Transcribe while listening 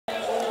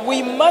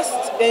we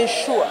must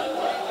ensure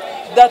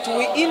that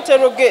we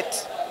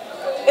interrogate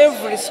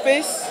every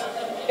space,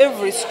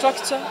 every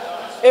structure,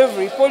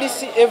 every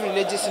policy, every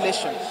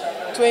legislation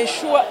to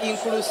ensure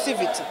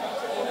inclusivity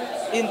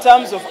in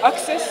terms of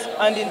access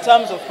and in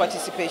terms of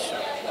participation.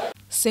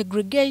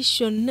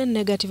 Segregation and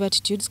negative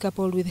attitudes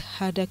coupled with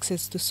hard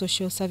access to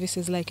social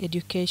services like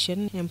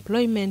education,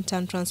 employment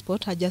and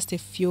transport are just a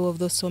few of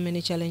those so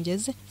many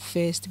challenges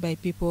faced by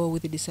people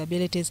with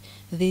disabilities.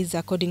 These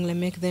accordingly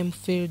make them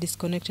feel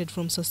disconnected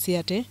from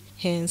society,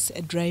 hence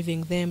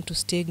driving them to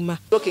stigma.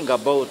 Talking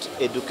about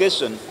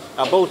education,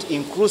 about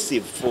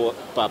inclusive for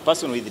a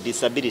person with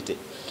disability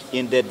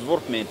in the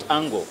development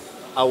angle,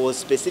 I was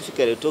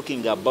specifically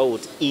talking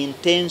about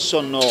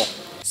intentional.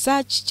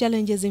 Such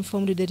challenges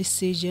informed the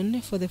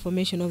decision for the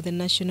formation of the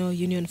National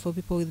Union for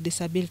People with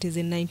Disabilities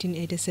in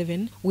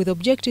 1987, with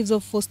objectives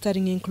of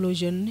fostering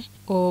inclusion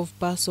of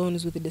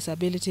persons with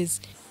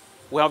disabilities.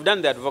 We have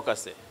done the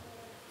advocacy,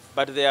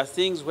 but there are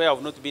things where I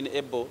have not been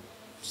able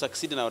to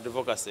succeed in our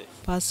advocacy.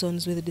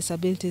 Persons with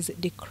disabilities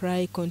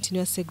decry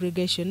continuous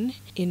segregation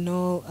in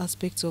all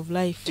aspects of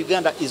life.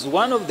 Uganda is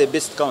one of the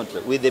best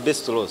countries with the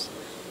best laws.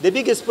 The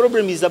biggest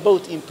problem is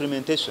about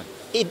implementation.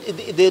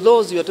 The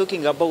laws you are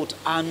talking about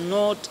are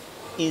not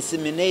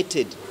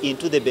inseminated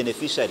into the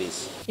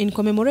beneficiaries. In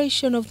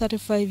commemoration of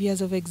 35 years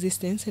of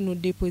existence,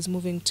 Nudipu is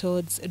moving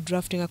towards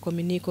drafting a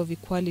communique of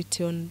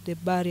equality on the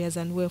barriers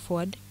and way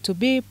forward to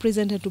be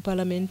presented to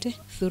Parliament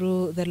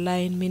through the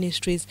line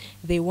ministries.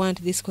 They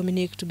want this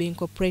communique to be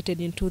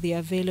incorporated into the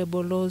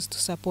available laws to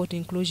support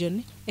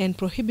inclusion and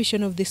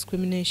prohibition of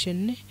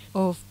discrimination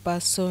of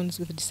persons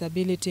with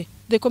disability.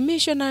 The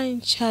Commissioner in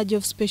charge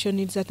of special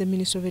needs at the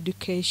Ministry of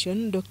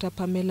Education, Dr.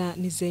 Pamela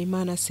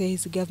Nizeimana,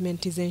 says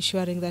government is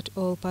ensuring that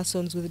all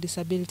persons with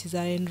disabilities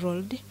are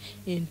enrolled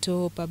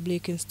into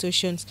public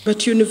institutions.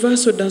 But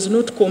Universal does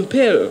not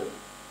compel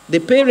the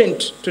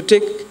parent to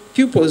take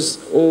pupils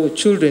or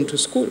children to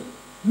school.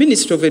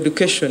 Ministry of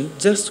Education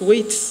just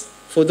waits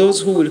for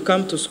those who will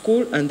come to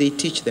school and they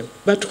teach them.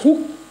 But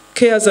who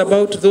cares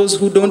about those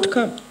who don't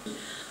come?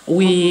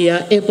 We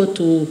are able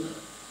to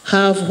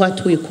have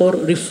what we call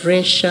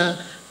refresher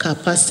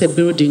capacity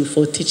building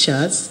for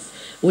teachers,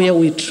 where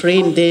we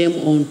train them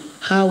on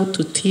how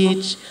to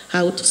teach,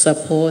 how to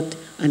support,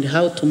 and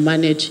how to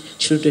manage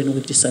children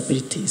with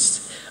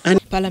disabilities. And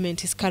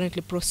Parliament is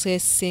currently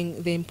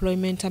processing the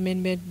Employment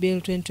Amendment Bill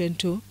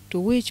 2022, to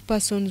which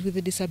persons with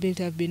a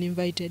disability have been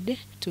invited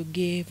to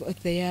give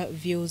their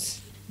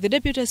views. The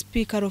Deputy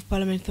Speaker of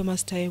Parliament,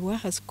 Thomas Taiwa,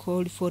 has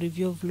called for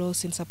review of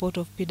laws in support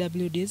of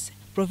PWDs,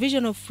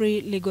 provision of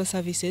free legal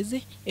services,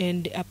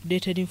 and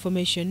updated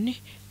information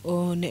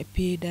on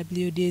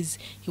PWDs.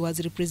 He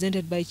was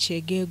represented by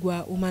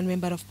Chegegwa, woman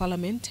member of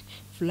Parliament,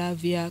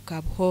 Flavia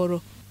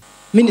Kabhoro.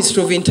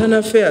 Ministry of Internal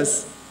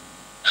Affairs,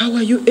 how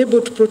are you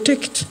able to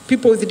protect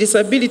people with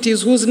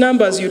disabilities whose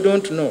numbers you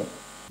don't know?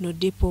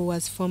 Nudipu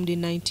was formed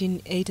in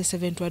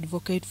 1987 to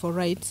advocate for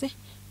rights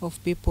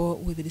of people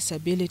with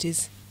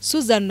disabilities.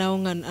 Susan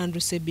Naung and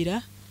Andrew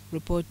Sebira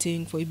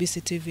reporting for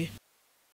EBC TV.